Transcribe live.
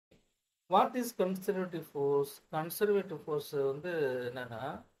What is conservative force? Conservative force வந்து என்னன்னா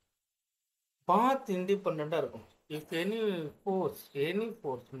பாத் இண்டிபெண்டாக இருக்கும். இஃப் எனி ஃபோர்ஸ்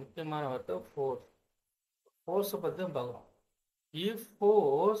முக்கியமான வார்த்தை ஃபோர்ஸை பற்றி தான் பார்க்குறோம். If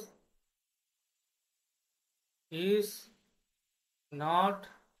force is not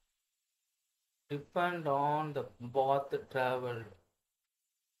depend on the path traveled,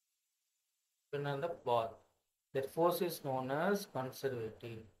 depend on the path, that force is known as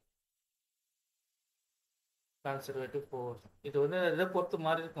conservative force. இது வந்து எதை பொறுத்து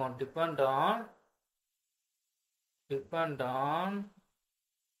மாதிரி இருக்கும்? depend on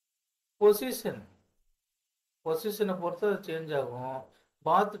பொசிஷனை பொறுத்து அது சேஞ்ச் ஆகும்.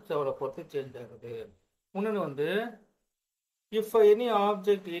 பாத் ட்ராவலை பொறுத்து சேஞ்ச் ஆகுது. இன்னொன்று வந்து if any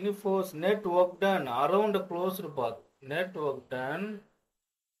object, any force, net work done around a closed path, net work done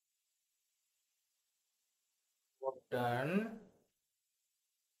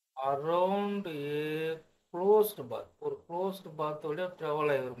around a closed path, ஒரு closed path உடைய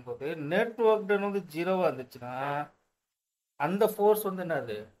ட்ராவல் ஆகி வரும்போது net work done வந்து ஜீரோவாக இருந்துச்சுன்னா அந்த ஃபோர்ஸ் வந்து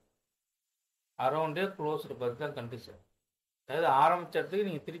என்னது? அரௌண்ட் ஏ க்ளோஸ்டு பாத் தான் கண்டிஷன். அதாவது ஆரம்பிச்ச இடத்துக்கு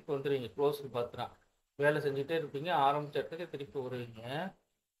நீங்கள் திருப்பி வந்துடுவீங்க. க்ளோஸ்டு பாத்னா வேலை செஞ்சுட்டே இருப்பீங்க, ஆரம்பிச்ச இடத்துக்கு திருப்பி வருவீங்க.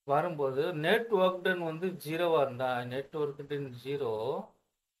 வரும்போது நெட் ஒர்க் டன் வந்து ஜீரோவாக இருந்தா, net work done zero,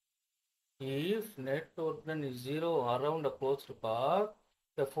 if net work done is zero around a closed path,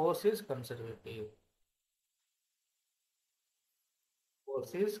 the force is conservative.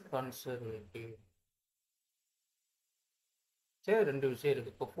 சரி, ரெண்டு விஷயம்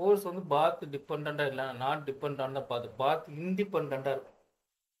இருக்குது. இப்போ ஃபோர்ஸ் வந்து பாத் டிபெண்ட்டாக இல்லை, நாட் டிபெண்டாக பார்த்து பாத் இண்டிபெண்ட்டாக இருக்கும்.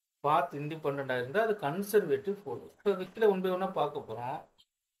 பாத் இண்டிபெண்ட்டாக இருந்தால் அது கன்சர்வேட்டிவ் ஃபோர்ஸ். இப்போ விக்கில் ஒன் பை ஒன்னாக பார்க்க போகிறோம்.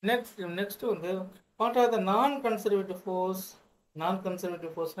 நெக்ஸ்ட் வந்து வாட் ஆர் த நான் கன்சர்வேட்டிவ் ஃபோர்ஸ்? நான்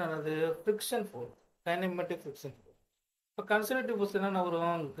கன்சர்வேட்டிவ் ஃபோர்ஸ்னா என்னது? Friction force, kinematic friction force. இப்போ கன்சர்வேட்டிவ் ஃபோர்ஸ் என்னென்ன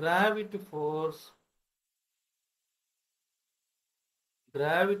வரும்? Gravity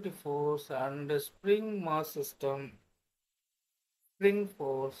force and spring mass system. Spring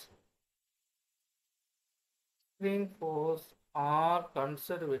force or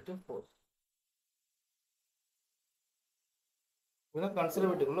conservative force. இதெல்லாம்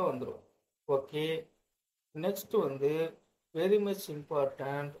கன்சர்வேட்டிவ்ல வந்துடும். ஓகே, நெக்ஸ்ட் வந்து very much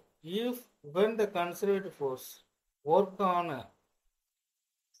important. If when the conservative force work on a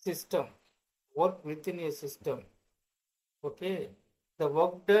system, work within a system, okay, the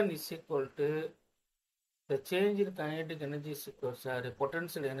work done is equal to the change in kinetic energy is equal to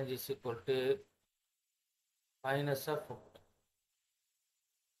potential energy is equal to minus of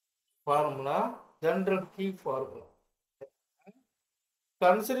formula, general key formula.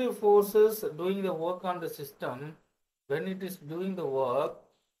 Conservative forces doing the work on the system, when it is doing the work,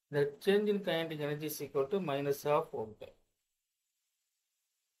 the change in kinetic energy is equal to minus of work.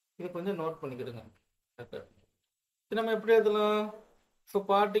 இது கொஞ்சம் note பண்ணிக்கிடுங்க. இது நம்ம எப்படி எழுதலாம்? So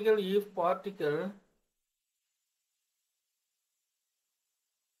if particle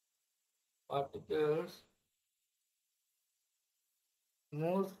particles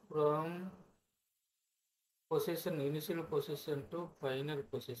moves from initial position to final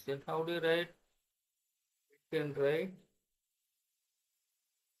position, how do you write? You can write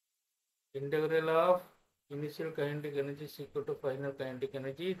integral of initial kinetic energy is equal to final kinetic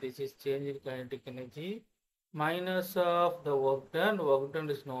energy. This is change in kinetic energy minus of the work done. Work done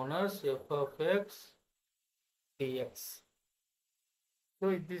is known as f of x dx. So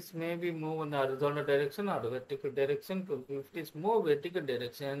this may be move in the horizontal direction or vertical direction. If it is more vertical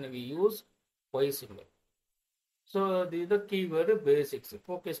direction, we use y symbol. So these are the keyword basics.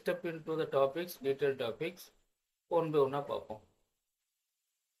 Okay, step into the topics, detailed topics. One by one பார்ப்போம்.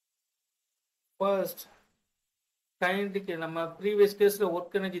 First, kinetic நம்ம previous caseல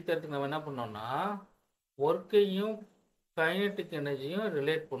work energy தரத்துக்கு நம்ம என்ன பண்ணோம்னா ஒர்க்கையும் kinetic எனர்ஜியும்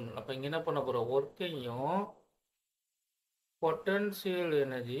relate பண்ணணும். அப்போ இங்கே என்ன பண்ண போகிறோம்? ஒர்க்கையும் பொட்டன்ஷியல்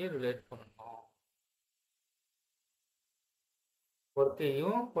எனர்ஜியை ரிலேட் பண்ணணும்.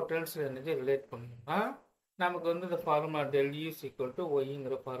 ஒர்க்கையும் பொட்டன்ஷியல் எனர்ஜி ரிலேட் பண்ணணும்னா நமக்கு வந்து இந்த formula del U is equal to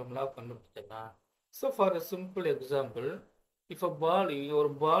Yங்கிற formula கண்டுபிடிச்சிடலாம். So for a simple example, if a பால்,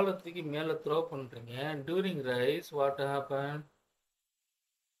 ஒரு பாலை தூக்கி மேலே த்ரோ பண்ணுறீங்க, டியூரிங் ரைஸ் வாட் ஹேப்பன்?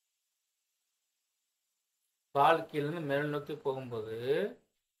 பால் கீழேருந்து மேல் நோக்கி போகும்போது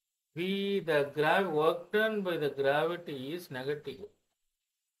the work done by the gravity is negative.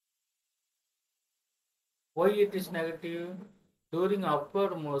 Why it is negative? During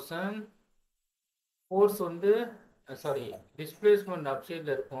upward motion, force வந்து displacement upside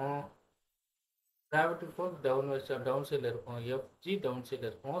இருக்கும், gravity force downside இருக்கும், Fg downside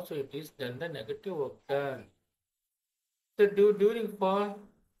இருக்கும். So it is then the negative work done. So during fall,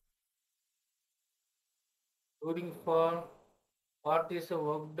 During fall, what is the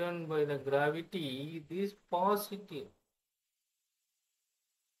work done by the gravity? It is positive.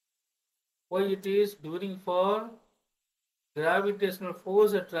 Why it is? During fall, gravitational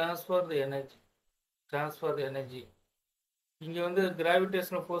force transfer the energy. Transfer the energy. இங்க வந்து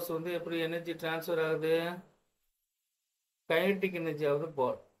gravitational force வந்து எப்படி energy transfer ஆகுது? Kinetic energy of the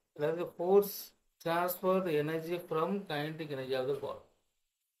ball. அதாவது force transfer the energy from kinetic energy of the ball.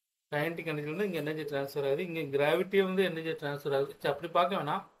 Kinetic energy வந்து இங்க energy transfer ஆகுது. இங்க gravity வந்து energy transfer ஆகுது. அப்படி பார்க்க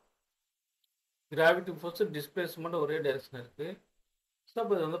வேணாம். Gravity force displacement ஒரே direction இருக்கு. ஸோ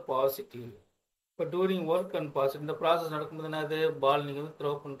அப்போ இது வந்து பாசிட்டிவ். இப்போ டூரிங் ஒர்க் அண்ட் பாசிட்டிவ் இந்த ப்ராசஸ் நடக்கும்போது என்னது பால் நீங்கள் வந்து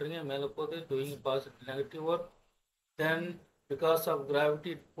த்ரோ பண்ணுறீங்க மேலே போகுது doing positive negative work then because of gravity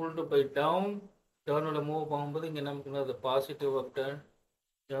it pulled by டவுனோட move போகும்போது இங்கே நமக்கு அது பாசிட்டிவ் ஒர்க் டன்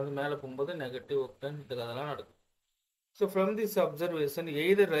இங்கே வந்து மேலே போகும்போது நெகட்டிவ் ஒர்க் டன் இது அதெல்லாம் நடக்கும். So from this observation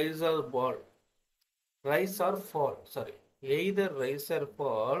either rice R ball rice R fall sorry either rice R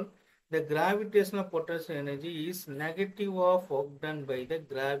fall the gravitational potential energy is negative of work done by the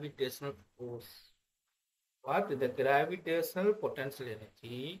gravitational force. What is the gravitational potential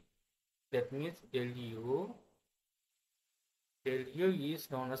energy? That means del U is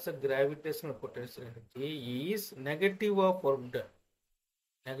known as the gravitational potential energy is negative of work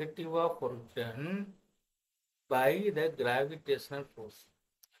done by the gravitational force.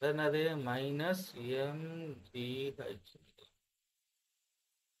 Then அது minus mgh.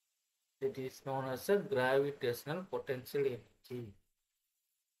 It is known as a gravitational potential energy.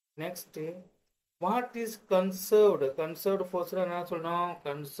 Next, what is conserved? Conserved force என்ன சொல்லணும்?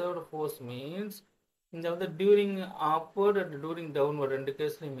 Conserved force means இந்த வந்து during upward and during downward ரெண்டு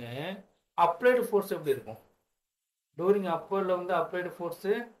கேஸ்லையுமே applied force எப்படி இருக்கும்? During upwardல வந்து applied force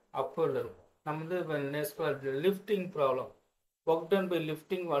upwardல இருக்கும். நம்ம வந்து next lifting problem work done by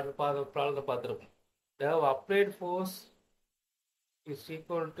lifting ப்ராப்ளத்தை பார்த்துருக்கோம். The applied force is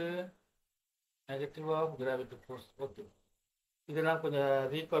equal to negative of gravity force. Okay. இதெல்லாம் கொஞ்சம்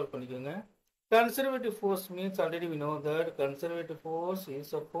ரீகால் பண்ணிக்கோங்க. Conservative force means already we know that conservative force is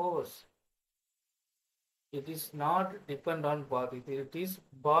a force. It is not depend on path. It is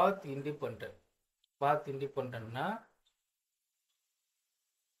path independent. Path independent னா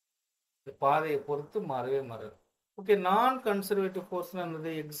பாதையை பொறுத்து மாறவே மாறாது. Okay நான் conservative ஃபோர்ஸ்னா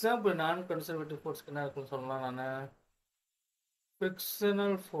என்னது? எக்ஸாம்பிள் நான் கன்சர்வேட்டிவ் ஃபோர்ஸ்க்கு என்ன இருக்குன்னு சொல்லலாம் நான்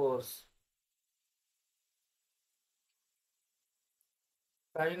frictional force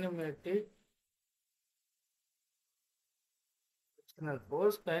kinematic frictional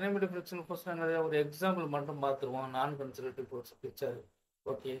force. Kinetic frictional force ஒரு எக்ஸாம்பிள் மட்டும் பார்த்துருவோம். நான் conservative force picture.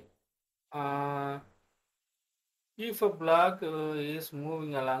 Okay if a block is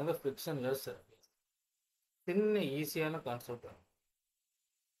moving along the frictionless surface சின்ன ஈஸியான கான்செப்ட்.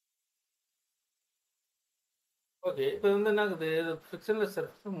 ஓகே இப்போ வந்து என்ன ஆகுது ஃப்ரிக்ஷன்லெஸ்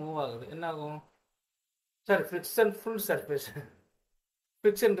சர்ஃபேஸ் மூவ் ஆகுது என்ன ஆகும் sorry friction full surface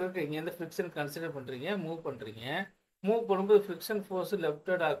friction இருக்கு இங்கே எந்த ஃப்ரிக்ஷன் கன்சிடர் பண்ணுறீங்க மூவ் பண்ணுறீங்க மூவ் பண்ணும்போது ஃப்ரிக்ஷன் ஃபோர்ஸ்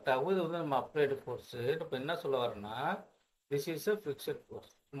லெஃப்ட் ஆக்ட் ஆகும் இது வந்து நம்ம அப்ளைடு ஃபோர்ஸு இப்போ என்ன சொல்ல வரோன்னா this is a friction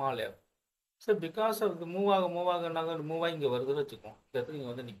force small air so because of இது மூவ் ஆக மூவாக இங்கே வருதுன்னு வச்சுக்கோம் இந்த இடத்துக்கு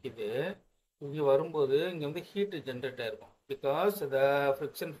இங்கே வந்து நிற்கிது இங்கே வரும்போது இங்கே வந்து ஹீட்டு ஜென்ரேட் ஆகிருக்கும் பிகாஸ் த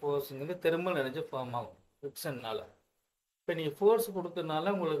ஃப்ரிக்ஷன் ஃபோர்ஸ் இங்கே வந்து தெர்மல் எனர்ஜி ஃபார்ம் ஆகும் ஃப்ரிக்ஷன்னால இப்போ நீங்கள் ஃபோர்ஸ்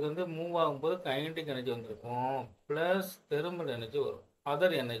கொடுத்ததுனால உங்களுக்கு வந்து மூவ் ஆகும்போது கைனடிக் எனர்ஜி வந்திருக்கும் ப்ளஸ் தெர்மல் எனர்ஜி வரும்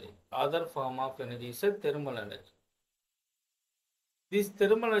other form of energy is thermal energy this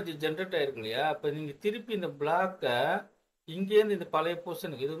thermal energy generate ஆகிருக்கு இல்லையா இப்போ நீங்கள் திருப்பி இந்த பிளாக்கை இங்கேருந்து இந்த பழைய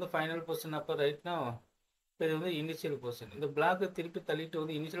பொசிஷனுக்கு இது வந்து ஃபைனல் பொசிஷன் அப்போ ரைட்னா இது வந்து இனிஷியல் பொசிஷன் இந்த பிளாக்கை திருப்பி தள்ளிட்டு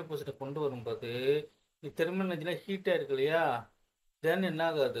வந்து இனிஷியல் பொசிஷனை கொண்டு வரும்போது இந்த தெர்மல் எனர்ஜிலாம் ஹீட்டாக இருக்கு இல்லையா தென் என்ன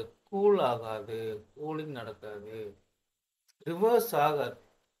ஆகாது கூல் ஆகாது கூலிங் நடக்காது ரிவர்ஸ் ஆகாது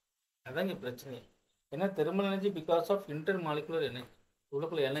அதான் இங்கே பிரச்சனை ஏன்னா thermal energy because of inter molecular energy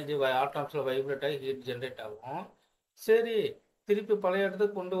உள்ளுக்குள்ள எனர்ஜி ஆட்டம்ஸில் வைப்ரேட் ஆகி ஹீட் ஜென்ரேட் ஆகும் சரி திருப்பி பழைய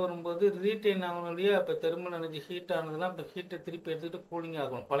இடத்துக்கு கொண்டு வரும்போது ரீட்டைன் ஆகணும் இல்லையா இப்போ தெர்மல் எனர்ஜி ஹீட் ஆனதுலாம் இப்போ ஹீட்டை திருப்பி எடுத்துக்கிட்டு கூலிங்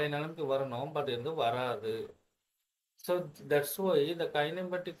ஆகணும் பழைய நிலைமைக்கு வரணும் பட் இது வராது so that's why the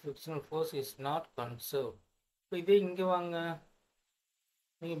kinematic frictional force is not conserve இப்போ இதே இங்கே வாங்க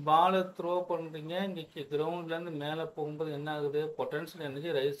நீங்கள் பாலை த்ரோ பண்ணுறீங்க இங்கே கிரவுண்ட்லேருந்து மேலே போகும்போது என்ன ஆகுது பொட்டன்ஷியல்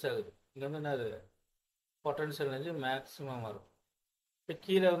எனர்ஜி ரைஸ் ஆகுது இங்கே வந்து என்ன ஆகுது பொட்டன்ஷியல் எனர்ஜி மேக்ஸிமம் இருக்கும் இப்போ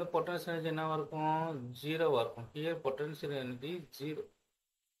கீழே வந்து பொட்டன்ஷியல் எனர்ஜி என்னவாக இருக்கும் ஜீரோவாக இருக்கும் கீழே பொட்டன்ஷியல் எனர்ஜி ஜீரோ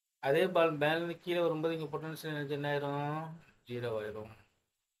அதே பால் மேலேருந்து கீழே வரும்போது இங்கே பொட்டன்ஷியல் எனர்ஜி என்ன ஆயிரும் ஜீரோவாயிரும்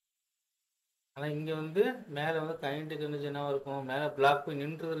ஆனால் இங்கே வந்து மேலே வந்து கைனடிக் எனர்ஜி என்னவாக இருக்கும் மேலே பிளாக் போய்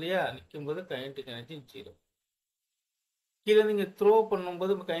நின்றுது இல்லையா நிற்கும் போது கைனடிக் எனர்ஜி ஜீரோ கீழே நீங்கள் த்ரோ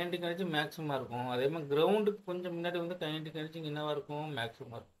பண்ணும்போது கைனடிக் எனர்ஜி மேக்ஸிமமாக இருக்கும். அதே மாதிரி கிரவுண்டுக்கு கொஞ்சம் முன்னாடி வந்து கைனடிக் எனர்ஜி என்னவாக இருக்கும்,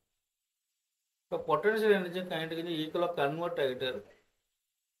 மேக்ஸிமமாக இருக்கும். இப்போ பொட்டன்ஷியல் எனர்ஜி கைனடிக் எனர்ஜி ஈக்குவலாக கன்வெர்ட் ஆகிட்டே இருக்கும்.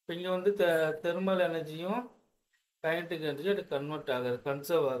 இப்போ இங்கே வந்து தெர்மல் எனர்ஜியும் கைனடிக் எனர்ஜி அது கன்வெர்ட் ஆகுது,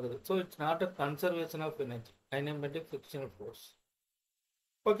 கன்சர்வ் ஆகுது. So it's not a conservation of energy, kinematic fictional force.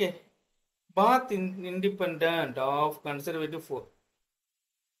 Okay, both independent of conservative force.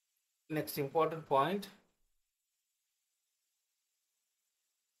 Next important point,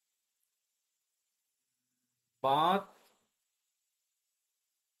 both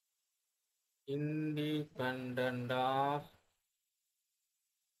independent of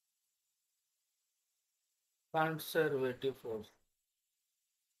conservative force.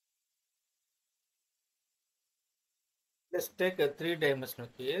 Let's take a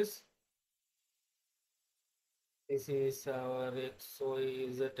three-dimensional case. This is our x, y,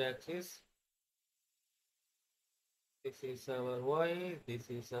 z axis. This is our y. This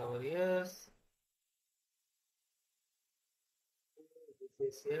is our s. This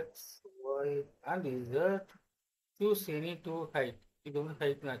is x, y, and z. Choose any two height. இது வந்து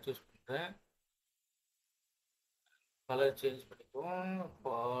height நான் choose பண்றேன். Color change பண்ணிக்குவோம்.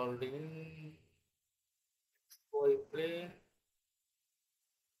 Folding y plane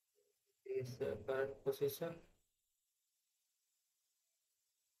is the current position.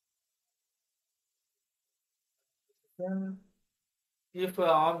 If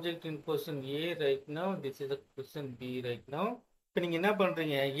an object in position A right now, this is the position B right now. இப்போ நீங்கள் என்ன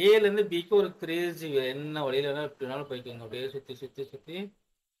பண்ணுறீங்க, ஏலேருந்து பிக்கு ஒரு கிரேசி என்ன வழியில் வேணால் எப்படி வேணாலும் போய்க்கோங்க. அப்படியே சுற்றி சுற்றி சுற்றி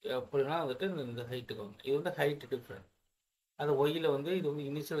அப்படின்னா வந்துட்டு இந்த ஹைட்டுக்கு வாங்க. இது வந்து ஹைட் டிஃப்ரெண்ட். அது ஒய்யில் வந்து இது வந்து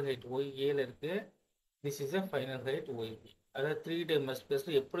இனிஷியல் ஹைட் ஒய் ஏல இருக்குது. This is a final height YB. அதாவது 3D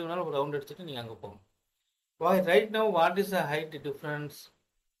ஸ்பேஸில் எப்படி வேணாலும் ஒரு ரவுண்ட் அடிச்சுட்டு நீங்கள் அங்கே போகணும். Why right now what is the height difference?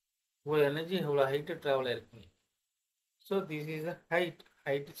 ஒரு எனர்ஜி எவ்வளோ height travel ஆயிருக்குங்க. So this is the height.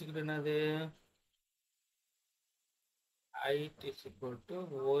 Height வச்சுக்கிட்டு என்னது, height is equal to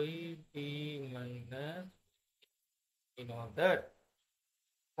yb minus, you know that.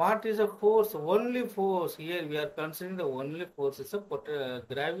 What is the force? Only force here we are considering the only force is a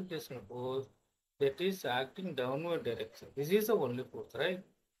gravitational force that is acting downward direction. This is the only force, right?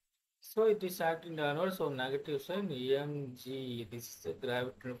 So it is acting downward, so negative sign mg. This is the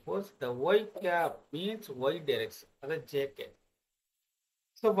gravitational force. The y cap means y direction, that is j cap.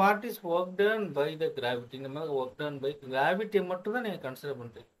 So what is work done by the gravity? நம்ம work done by gravity மட்டும் தான் நீங்க consider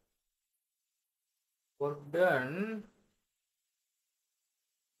பண்றீங்க. Work done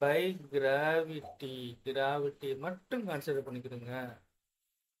by gravity மட்டும் consider பண்ணிக்கிறீங்க.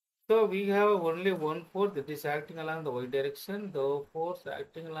 So we have only one force that is acting along the y direction. The force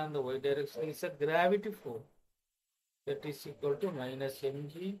acting along the y direction is a gravity force. That is equal to minus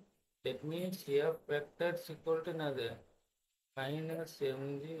mg. That means F vector is equal to another minus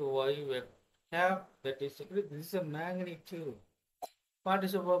mg y vector. That is equal to, this is a magnitude. What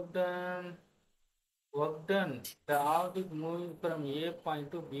is the work done? Work done. The object moving from A point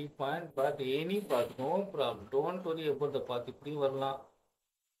to B point, but any path, no problem. Don't worry about the path. இப்படி வரலாம்,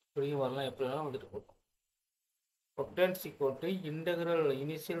 இப்படி வரலாம், எப்படி வேணாலும் வந்துட்டு போகும். Work done is equal to integral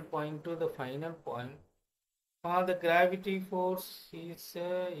initial point to the final point. The gravity force is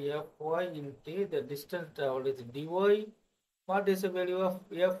Fy into the distance traveled is dy. What is the value of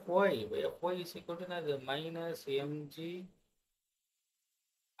Fy? Fy is equal to minus mg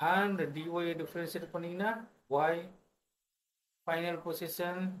and dy differentiate பண்ணீங்கன்னா y final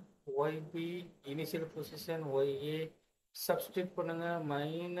position yb, initial position ya, substitute பண்ணுங்க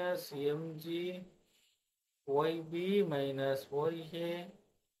minus mg yb minus ya.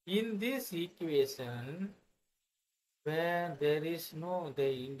 In this equation where there is no the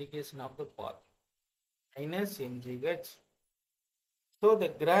indication of the path, minus mgh. So the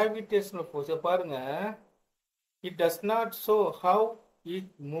gravitational force பாருங்க, it does not show how it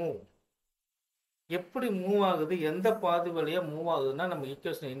move. எப்படி move ஆகுது, எந்த பாதை வழியா move ஆகுதுன்னா நம்ம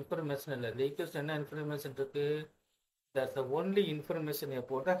equation information இல்லை. இந்த ஈக்குவேஷன் என்ன இன்ஃபர்மேஷன் இருக்கு, that's the only information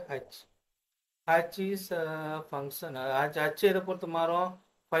about h. h is a function. h எதை பொறுத்து மாறும்,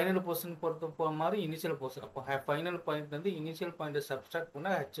 ஃபைனல் பொசிஷன் பொறுத்து மாறும், இனிஷியல் பொசிஷன். அப்போ ஃபைனல் பாயிண்ட் வந்து இனிஷியல் பாயிண்ட் சப்ஸ்ட்ராக்ட்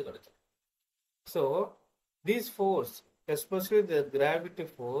பண்ணால் h கிடைக்கும். So this force, especially the gravity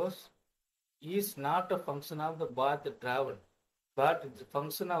force, is not a function of the path travel, but it's a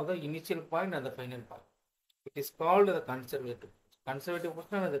function of the initial point and the final point. It is called the conservative. Conservative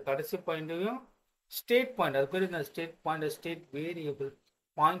function is the கடைசி பாயிண்ட்டையும் state point, அது பேர் என்ன, state point, state variable,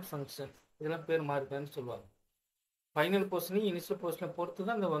 point function, இதெல்லாம் பேர் மாறுதுன்னு சொல்லுவாங்க. Final பொசிஷனையும் initial பொசிஷனை பொறுத்து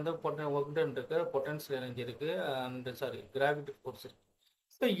தான் அந்த வந்து ஒர்க் டன் இருக்கு, பொட்டன்ஷியல் எனர்ஜி இருக்கு, அண்ட் கிராவிட்டி ஃபோர்ஸ் இருக்கு.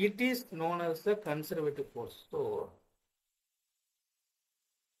 So it is known as the conservative force. So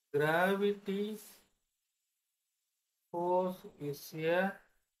gravity force is a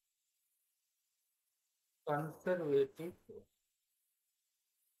conservative force,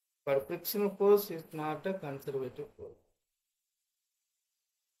 but frictional force is not a conservative force.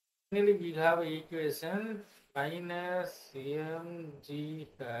 Finally, we have an equation minus mgh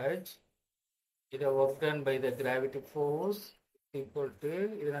is the work done by the gravity force equal to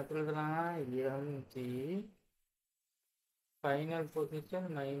mg final position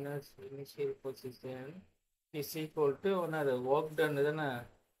minus initial position is equal to another work done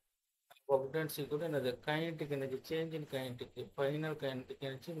work done is equal to another kinetic energy change in kinetic final kinetic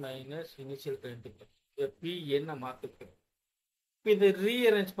energy minus initial kinetic energy. P என்ன மாத்துக்கு இப்போ இதை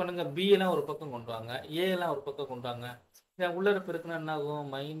rearrange பண்ணுங்க. B எல்லாம் ஒரு பக்கம் கொண்டு வாங்க, ஏ எல்லாம் ஒரு பக்கம் கொண்டு வாங்க. இதை உள்ள பெருக்குனா என்ன ஆகும்?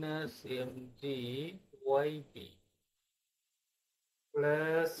 Minus MG YB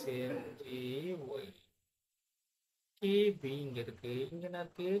plus MG Y KP இங்க இருக்கு, இங்க என்ன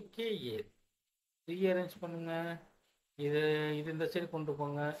இருக்கு? கேஏ. ரீஅரேஞ்ச் பண்ணுங்க. இது இந்த சைடு கொண்டு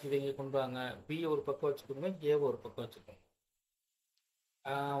போங்க, இதை இங்கே கொண்டு வாங்க. பி ஒரு பக்கம் வச்சுக்கோங்க, ஏவை ஒரு பக்கம் வச்சுக்கோங்க.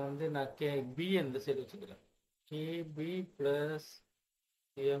 நான் பி இந்த சைடு வச்சுக்கிறேன். KP plus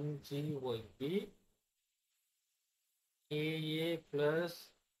mgyb KA plus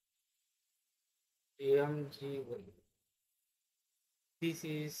mgy. This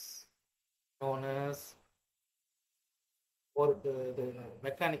is known as work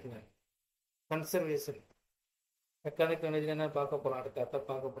mechanical conservation. Mechanical energy என்ன பார்க்க போறோம், அடுத்த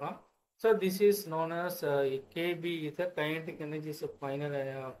பார்க்க போறோம். So this is known as KB is the kinetic energy of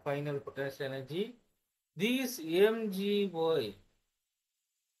final potential energy. This mgy,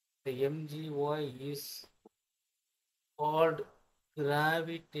 the mgy is called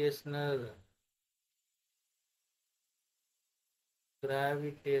gravitational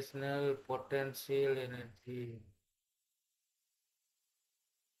potential energy.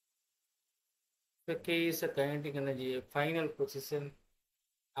 The K is a kinetic energy final position,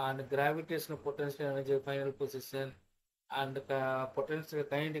 and gravitational potential energy final position, and potential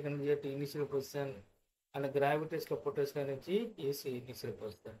kinetic energy at initial position, and gravitational potential energy is initial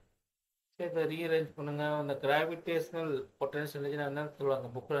position. So இதை rearrange பண்ணுங்க. அந்த gravitational potential energy என்ன சொல்லுவாங்க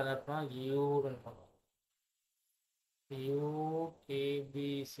புக்கில், என்ன இருப்பாங்க? யூன்னு இருப்பாங்க. UKB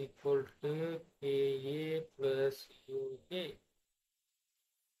is equal to KA plus UA.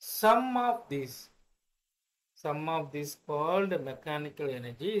 Sum of this called mechanical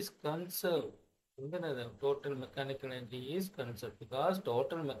energy is conserved. The total mechanical energy is conserved because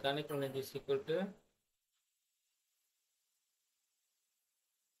total mechanical energy is equal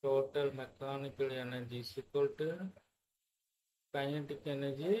to kinetic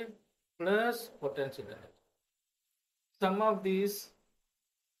energy plus potential energy. Sum of these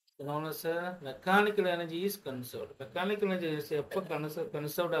known as mechanical energy is conserved. Mechanical energy is எப்போ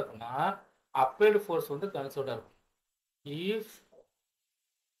conserved ஆகும்னா applied force வந்து conserved ஆகும். If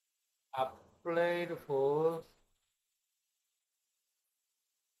applied force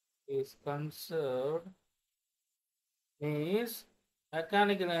is conserved means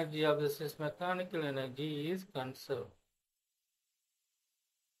mechanical energy of the system, mechanical energy is conserved.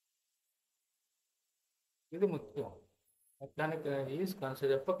 இது முக்கியம். Mechanical energy is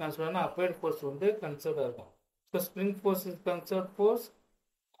conserved. எப்போ conserved ஆனா applied force வந்து conserved ஆகும். So spring force is conserved force.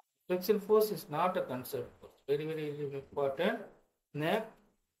 Friction force is not a conserved force. Very important. Next,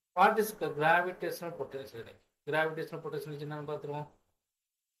 what is gravitational potential energy? Gravitational potential energy என்னன்னு பார்த்துருவோம்.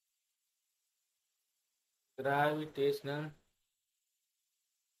 Gravitational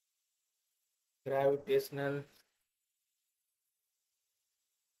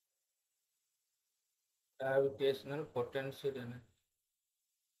potential energy.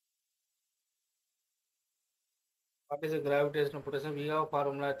 What is the gravitational potential? We have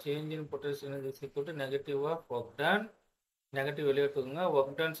formula change in potential energy is equal to negative of work done. Negative value to work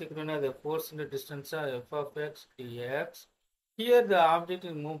done is equal to the force in the distance of f of x dx. Here the object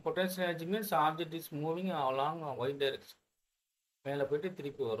is moving. Potential energy means object is moving along a y direction. மேலே போயிட்டு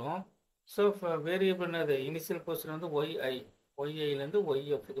திருப்பி வரும். So variable என்னது? Initial position வந்து ஒய்ஐலேருந்து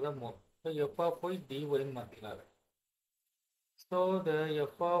ஒய்எஃப்க்கு தான் move. So F of Y டிஒய்ன்னு மாற்றிக்கலாம். So the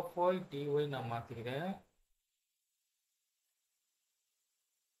F of Y dy நான் மாற்றிக்கிறேன்.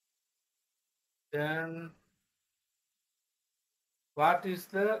 Then what is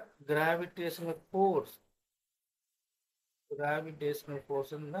the gravitational force? Gravitational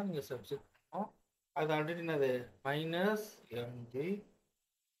ஃபோர்ஸ்ன்னு தான் நீங்கள் சப்ஸ்டிட் பண்ணணும். அது ஆல்ரெடி என்னது? Minus MG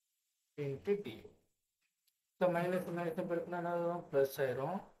into d. So minus பெருக்குனா என்ன ஆகும்? ப்ளஸ்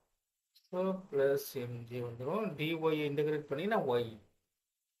ஆயிரும். ஸோ ப்ளஸ் எம்ஜி வந்துடும். டிஒய் இன்டகிரேட் பண்ணி நான் ஒய்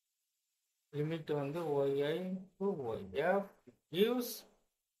லிமிட் வந்து y i to YF gives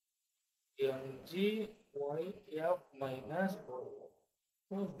mgyf minus y.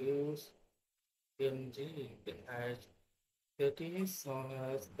 So gives mg into h. That is known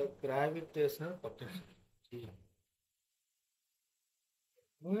as the gravitational potential.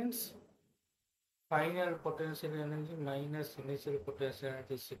 Means final potential energy minus initial potential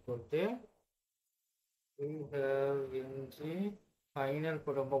energy is equal to we have mg final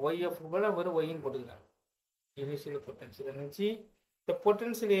yf y in initial potential energy. The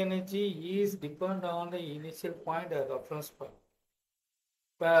potential energy is depend on the initial point or reference point.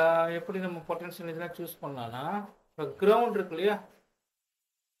 இப்போ எப்படி நம்ம potential எனர்ஜிலாம் choose பண்ணலாம்னா இப்போ ground இருக்கு இல்லையா,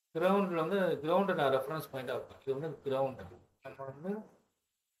 கிரவுண்டில் வந்து கிரவுண்டை நான் ரெஃபரன்ஸ் பாயிண்டாக இருக்கும். இது வந்து கிரவுண்டு, நம்ம வந்து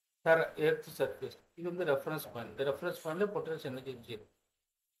எர்த் சர்ஃபேஸ், இது வந்து ரெஃபரன்ஸ் பாயிண்ட். இந்த ரெஃபரன்ஸ் பாயிண்டில் பொட்டன்ஷியல் எனர்ஜி ஜீரோ.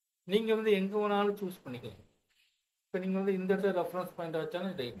 நீங்கள் வந்து எங்கே வேணாலும் சூஸ் பண்ணிக்கலாம். இப்போ நீங்கள் வந்து இந்த இடத்துல ரெஃபரன்ஸ் பாயிண்ட்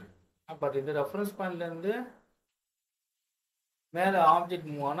வச்சாலும் ரைட். பட் இந்த ரெஃபரன்ஸ் பாயிண்ட்லேருந்து மேலே ஆப்ஜெக்ட்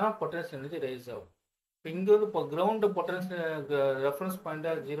மூவ் ஆனால் பொட்டன்ஷியல் எனர்ஜி ரைஸ் ஆகும். இப்போ இங்கே வந்து இப்போ கிரவுண்டு பொட்டன்ஷியல் ரெஃபரன்ஸ்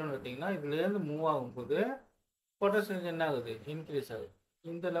பாயிண்டாக ஜீரோன்னு எடுத்திங்கன்னா இதுலேருந்து மூவ் ஆகும்போது பொட்டன்ஷியல் எனர்ஜி என்ன ஆகுது, இன்க்ரீஸ் ஆகுது.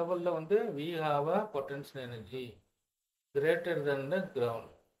 இந்த லெவலில் வந்து we have a potential energy greater than the ground.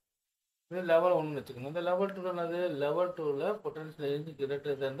 இது லெவல் 1 வச்சுக்கணும். இந்த லெவல் 2 என்னது, லெவல் 2ல் potential energy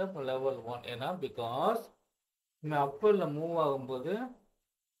greater than the level 1. ஏன்னா பிகாஸ் நம்ம அப்பரில் மூவ் ஆகும்போது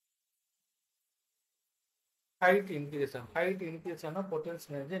ஹைட் இன்க்ரீஸ் ஆகும். ஹைட் இன்க்ரீஸ் ஆனால்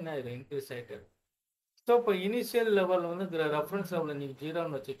பொட்டன்ஷியல் எனர்ஜி என்ன ஆகிடும், இன்க்ரீஸ் ஆகிட்டு. ஸோ இப்போ இனிஷியல் லெவல் வந்து ரெஃபரன்ஸ் லெவலில் நீங்கள்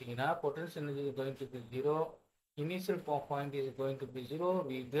ஜீரோன்னு வச்சுட்டிங்கன்னா potential energy going to be zero. Initial point is going to be 0.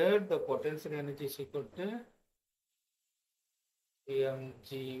 We get the potential energy is equal to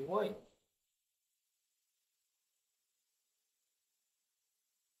mgy.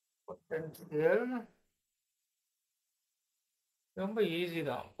 Potential ரொம்ப ஈஸி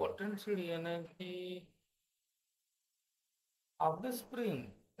தான். Potential energy of the spring.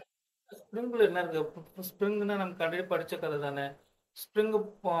 ஸ்ப்ரிங்கில் என்ன இருக்கு, ஸ்ப்ரிங்னா நம்ம கண்டிப்பாக படித்த கதை தானே.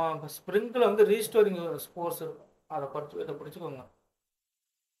 ஸ்ப்ரிங்கில் வந்து ரீஸ்டோரிங் ஸ்போர்ட்ஸ் இருக்கும், அதை படிச்சுக்கோங்க.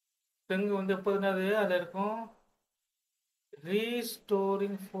 ஸ்ப்ரிங் வந்து எப்போ என்னது அதில் இருக்கும்,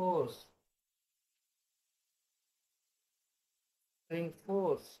 ரீஸ்டோரிங் ஃபோர்ஸ். ஸ்ப்ரிங்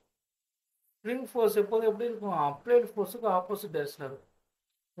ஃபோர்ஸ் எப்போது எப்படி இருக்கும், அப்ளைட் ஃபோர்ஸுக்கு ஆப்போசிட் டைரக்ஷன் இருக்கும்.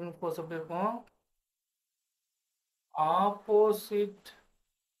 ஸ்ப்ரிங் ஃபோர்ஸ் எப்படி இருக்கும், opposite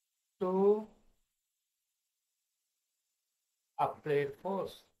to applied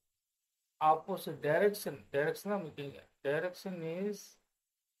force. Opposite direction direction is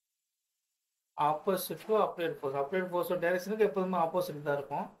opposite to applied force. applied force direction எப்போதுமே ஆப்போசிட் தான்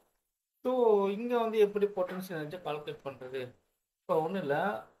இருக்கும். ஸோ இங்கே வந்து எப்படி பொட்டன்ஷியல் எனர்ஜி கால்குலேட் பண்ணுறது, இப்போ ஒன்றும் இல்லை,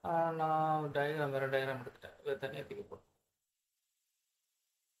 நான் வேறு டயக்ராம் எடுத்துட்டேன், வேறு தனியாக தூக்கி போட்டேன்.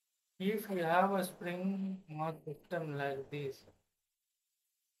 If you have a spring system like this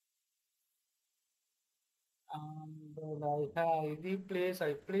and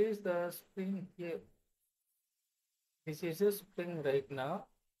I place the spring here. This is a spring right now,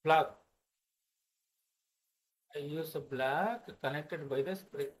 black. I use a black connected by the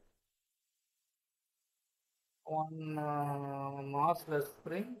spring. One massless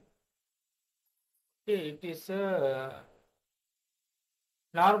spring. Okay, it is a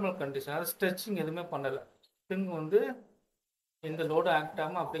normal condition, அது stretching எதுவுமே பண்ணலை. Spring வந்து இந்த load act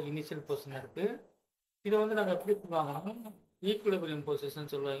ஆகாமல் அப்படியே initial position இருக்குது. இதை வந்து நாங்கள் எப்படி சொல்லுவாங்கன்னா ஈக்குலிபிரியம்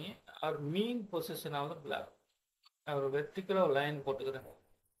பொசிஷன் சொல்லுவாங்க, R mean position of the black. ஒரு வெர்டிக்கலாக ஒரு லைன் போட்டுக்கிறேன்.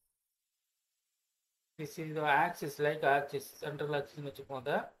 This is the axis, like axis, central ஆக்சிஸ்ன்னு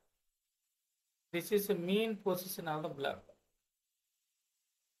வச்சுக்கோங்க. This is a mean position of the black.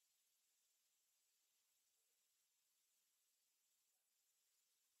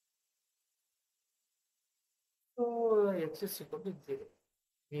 So x is equal to 0,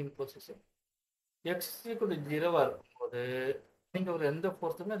 mean position. x is equal to 0 இருக்கும்போது நீங்கள் ஒரு எந்த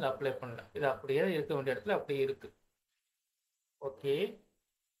ஃபோர்ஸுமே இதை apply பண்ணல, இது அப்படியே இருக்க வேண்டிய இடத்துல அப்படியே இருக்கு. Okay,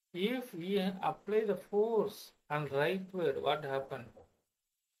 if we apply the force on rightward, what happened?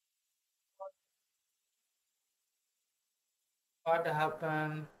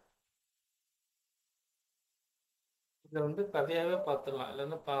 இதை வந்து கதையாகவே பார்த்துடலாம், இல்லை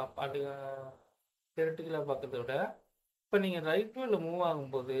வந்து தியரட்டிக்கலாக பார்க்கறத விட இப்போ நீங்கள் ரைட்வேர்டில் மூவ்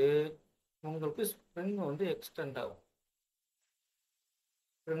ஆகும்போது உங்களுக்கு ஸ்ப்ரிங் வந்து எக்ஸ்டெண்ட் ஆகும்.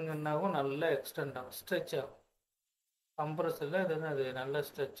 ஸ்ப்ரிங் என்னாகும், நல்லா எக்ஸ்டெண்ட் ஆகும், ஸ்ட்ரெச் ஆகும். கம்ப்ரஸரில் அது நல்லா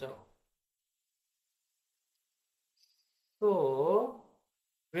ஸ்ட்ரெச் ஆகும். So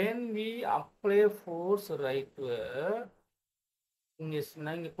when we apply force ரைட்வேர்ட்,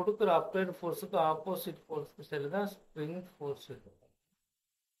 நீங்கள் கொடுக்குற அப்ளைடு ஃபோர்ஸுக்கு ஆப்போசிட் ஃபோர்ஸுக்கு சரி தான் ஸ்ப்ரிங் ஃபோர்ஸ் இருக்கு.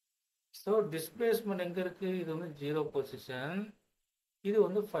 ஸோ டிஸ்பிளேஸ்மெண்ட் எங்கே இருக்குது, இது வந்து 0 பொசிஷன். இது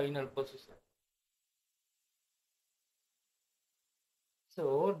வந்து final position. So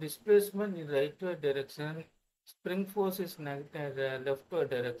displacement in ரைட்வர்ட் direction, spring force is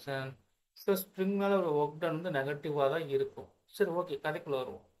லெஃப்ட்வர்ட் direction. So ஸ்ப்ரிங்னால ஒரு ஒர்க் டன் வந்து நெகட்டிவாக தான் இருக்கும். சரி, ஓகே, கதைக்குள்ள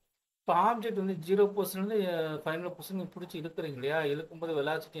வருவோம். இப்போ ஆப்ஜெக்ட் வந்து 0% ஃபைனல் பொசிஷன் பிடிச்சி இழுக்கிறீங்க இல்லையா, இழுக்கும்போது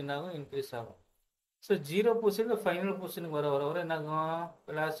வெலாசிட்டி என்ன ஆகும், இன்க்ரீஸ் ஆகும். ஸோ 0% ஃபைனல் பொசிஷனுக்கு வர வர வர என்ன ஆகும்,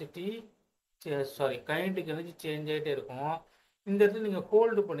 வெலாசிட்டி கைனடிக் எனர்ஜி சேஞ்ச் ஆகிட்டே இருக்கும். இந்த இடத்துல நீங்கள்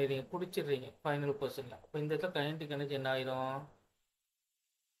ஹோல்டு பண்ணிடுறீங்க, பிடிச்சிடுறீங்க ஃபைனல் பொசிஷனில். இப்போ இந்த இடத்துல கைனடிக் எனர்ஜி என்ன ஆயிரும்,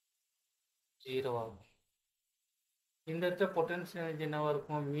 0 ஆகும். இந்த இடத்துல பொட்டன்ஷியல் எனர்ஜி என்னவாக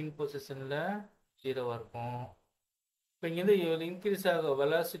இருக்கும், மீன் பொசிஷனில் 0 இருக்கும். இப்போ இங்கேருந்து இன்க்ரீஸ் ஆகும்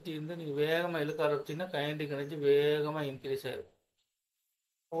வெலாசிட்டி வந்து நீங்கள் வேகமாக இழுக்க ஆரம்பிச்சிங்கன்னா கைனடிக் எனர்ஜி வேகமாக இன்க்ரீஸ் ஆகிடும்.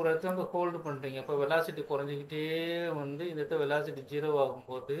 ஒரு இடத்துல வந்து ஹோல்டு பண்ணுறீங்க, இப்போ வெலாசிட்டி குறைஞ்சிக்கிட்டே வந்து இந்த இடத்துல வெலாசிட்டி 0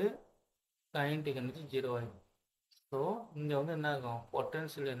 ஆகும்போது கைனடிக் எனர்ஜி 0 ஆகிடும். ஸோ இங்கே வந்து என்ன ஆகும்,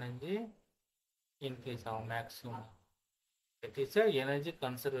 பொட்டன்ஷியல் எனர்ஜி இன்க்ரீஸ் ஆகும் maximum. It is energy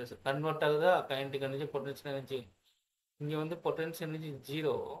conservation. Convert ஆகுதா கைனடிக் எனர்ஜி பொட்டன்ஷியல் எனர்ஜி. இங்கே வந்து potential energy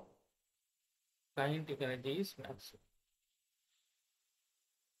 0, kinetic energy is maximum.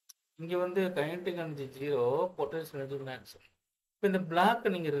 இங்கே வந்து kinetic energy 0, potential energy maximum. இப்போ இந்த பிளாக்கை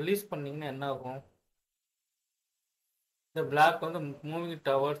நீங்கள் ரிலீஸ் பண்ணீங்கன்னா என்ன ஆகும், இந்த பிளாக் வந்து moving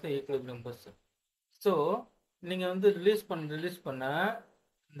towers equilibrium position. So நீங்கள் வந்து ரிலீஸ் பண்ண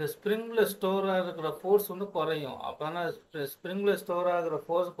இந்த ஸ்ப்ரிங்கில் ஸ்டோர் ஆகிற ஃபோர்ஸ் வந்து குறையும். அப்போனா ஸ்ப்ரிங்கில் ஸ்டோர் ஆகிற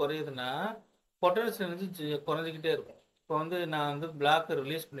ஃபோர்ஸ் குறையுதுன்னா பொட்டன்ஷியல் எனர்ஜி குறைஞ்சிக்கிட்டே இருக்கும். இப்போ வந்து நான் வந்து பிளாக்கை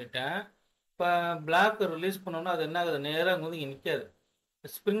ரிலீஸ் பண்ணிட்டேன். இப்போ பிளாக்கை ரிலீஸ் பண்ணோன்னா அது என்ன ஆகுது, நேராக அங்கே வந்து இங்கே நிற்காது,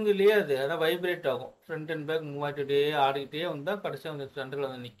 ஸ்ப்ரிங்கிலேயே அது அதான் வைப்ரேட் ஆகும். ஃப்ரண்ட் அண்ட் பேக் மூவ் ஆகிட்டே ஆடிக்கிட்டே வந்தால் கடைசியாக வந்து சென்டரில்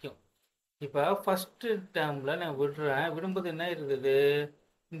வந்து நிற்கும். இப்போ ஃபஸ்ட்டு டேர்மில் நான் விடும்போது என்ன இருக்குது,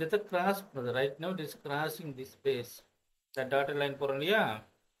 இந்த இடத்த கிராஸ் பண்ணுது. Right now it is crossing the space. இந்த டாட்டட் லைன் போகிறோம் இல்லையா,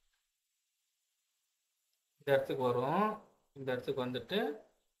 இந்த இடத்துக்கு வரும். இந்த இடத்துக்கு வந்துட்டு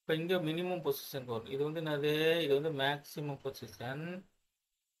இப்போ இங்கே மினிமம் பொசிஷனுக்கு வரும். இது வந்து என்னது, இது வந்து மேக்ஸிமம் பொசிஷன்,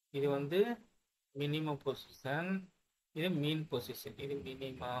 இது வந்து மினிமம் பொசிஷன், இது மீன் பொசிஷன், இது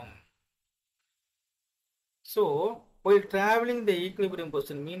minimum. So while traveling the equilibrium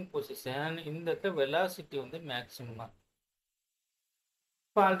position, mean position, இந்த இடத்துல வெலாசிட்டி வந்து மேக்ஸிமம்.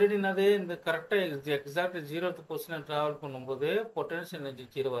 இப்போ ஆல்ரெடி என்னது, இந்த கரெக்டாக எக்ஸாக்ட் 0th பொசிஷன் ட்ராவல் பண்ணும்போது பொட்டன்ஷியல் எனர்ஜி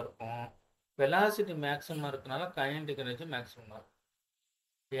 0 இருக்கும், வெலாசிட்டி மேக்ஸிமம் இருக்கனால கைனடிக் எனர்ஜி மேக்ஸிமம் இருக்கும்.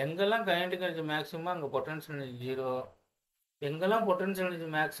 எங்கெல்லாம் கைனடிக் எனர்ஜி மேக்ஸிமம் அங்கே பொட்டன்ஷியல் எனர்ஜி 0, எங்கெல்லாம் பொட்டன்ஷியல் எனர்ஜி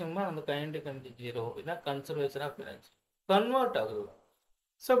மேக்ஸிமம் அந்த கைனடிக் எனர்ஜி 0. இதான் கன்சர்வேஷன் ஆஃப் எனர்ஜி. கன்வெர்ட் ஆகுது.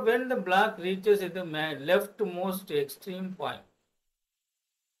 So when the block reaches the leftmost extreme point,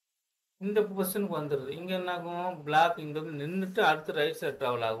 இந்த பொசிஷனுக்கு வந்துடுது. இங்கே என்ன ஆகும், பிளாக் இங்கே நின்றுட்டு அடுத்து ரைட் சைட்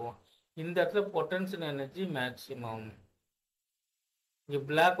ட்ராவல் ஆகும். இந்த இடத்துல பொட்டன்ஷியல் எனர்ஜி மேக்ஸிமம். இங்கே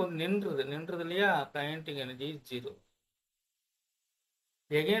பிளாக் வந்து நின்றுது இல்லையா, kinetic energy 0.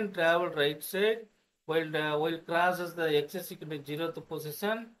 Again travel right side while crosses the x equal to 0th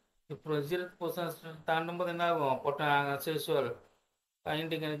position. இப்போ 0th பொசிஷன் தாண்டும் போது என்ன ஆகும்,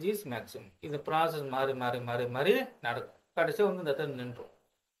 கைனடிக் எனர்ஜி இஸ் மேக்ஸிமம். இந்த ப்ராசஸ் மாறி மாறி மாறி மாறி நடக்கும். கடைசியாக வந்து இந்த இடத்துல நின்றும்.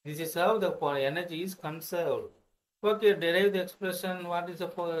 This is how the energy is conserved. Okay, derive the expression. What is the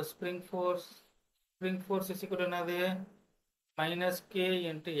spring force? Spring force is equal என்னது, minus K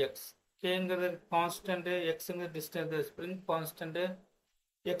into X. கேங்கிறது constant, எக்ஸுங்கிறது distance. Spring constant,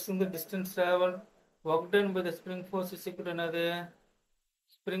 எக்ஸுங்கிறது distance travel. Work done by the spring force is equal என்னது,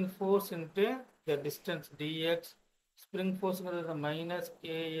 spring force into the distance dx. Spring ஃபோர்ஸுங்கிறது minus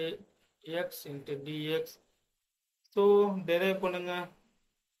kx into dx. So derive பண்ணுங்க,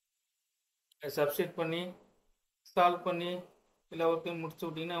 substitute பண்ணி solve பண்ணி எல்லாத்தையும் முடிச்சு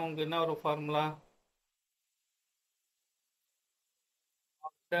விட்டீங்கன்னா உங்களுக்கு என்ன ஒரு formula,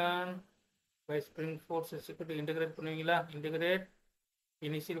 done by spring force is equal to integrate பண்ணுவீங்களா, integrate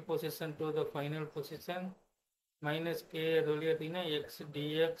initial position to the final position minus K அது வழியாக எடுத்தீங்கன்னா எக்ஸ்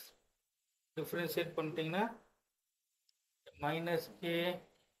டிஎக்ஸ். டிஃப்ரென்ஷியேட் பண்ணிட்டீங்கன்னா minus k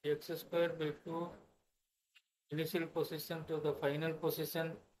x squared by 2 initial position to the final position.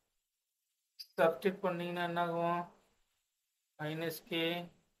 Substitute பண்ணீங்கன்னா என்ன ஆகும், minus k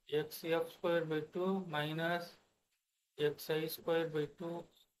x f squared by 2 minus x I squared by 2.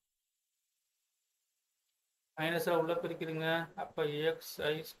 minus உள்ள பிரிக்கிறீங்க, அப்போ x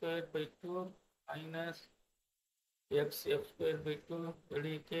I squared by 2 minus x f squared by 2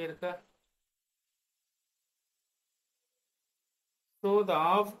 வெளியே k இருக்கா. So the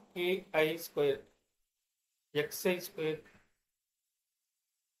half ki square xi square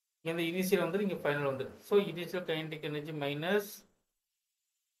இந்த initial வந்து இங்கே ஃபைனல் வந்துடும். So initial kinetic energy minus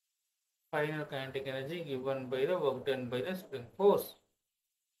final kinetic energy given by the work done by the spring force.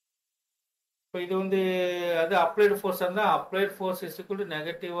 இப்போ இது வந்து அது அப்ளைடு ஃபோர்ஸ் இருந்தால் applied force is equal to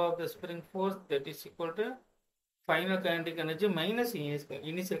negative of the spring force that is equal to final kinetic energy minus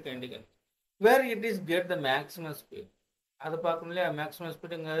initial kinetic energy where it is get the maximum speed. அதை பார்க்கணும் இல்லையா, maximum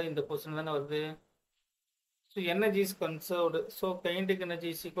ஸ்பீடுங்கிறது இந்த position தானே வருது. So energy is conserved. So kinetic energy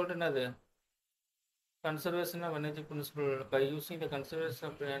is equal to என்னது, conservation of energy principle. By using the conservation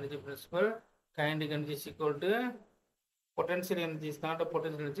of energy principle, kinetic energy is equal to potential energy is not a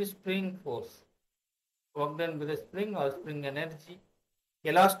potential energy, spring force work done with the spring or spring energy,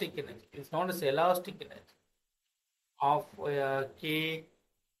 elastic energy. It's known as elastic energy of k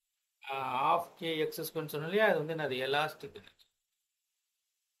of k x square சொன்னாலே அது வந்து அது elastic energy.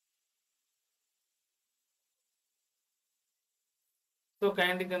 So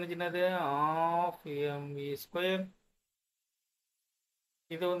kinetic energy என்னது of mv square.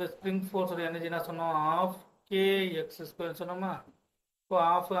 இது வந்து spring ஃபோர்ஸோட energy என்ன சொன்னோம், of K X square சொன்னோமா. இப்போ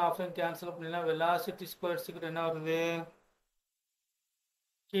ஆஃப் கேன்சல் பண்ணிடலாம். வெலாசிட்டி ஸ்கொயர் சீக்கிரம் என்ன வருது,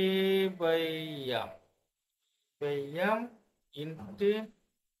 K by M into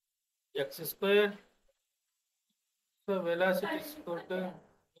X square. So velocity square to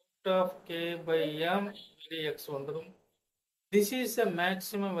root of K by M X வந்துடும். This is the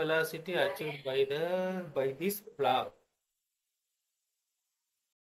maximum velocity achieved by this block.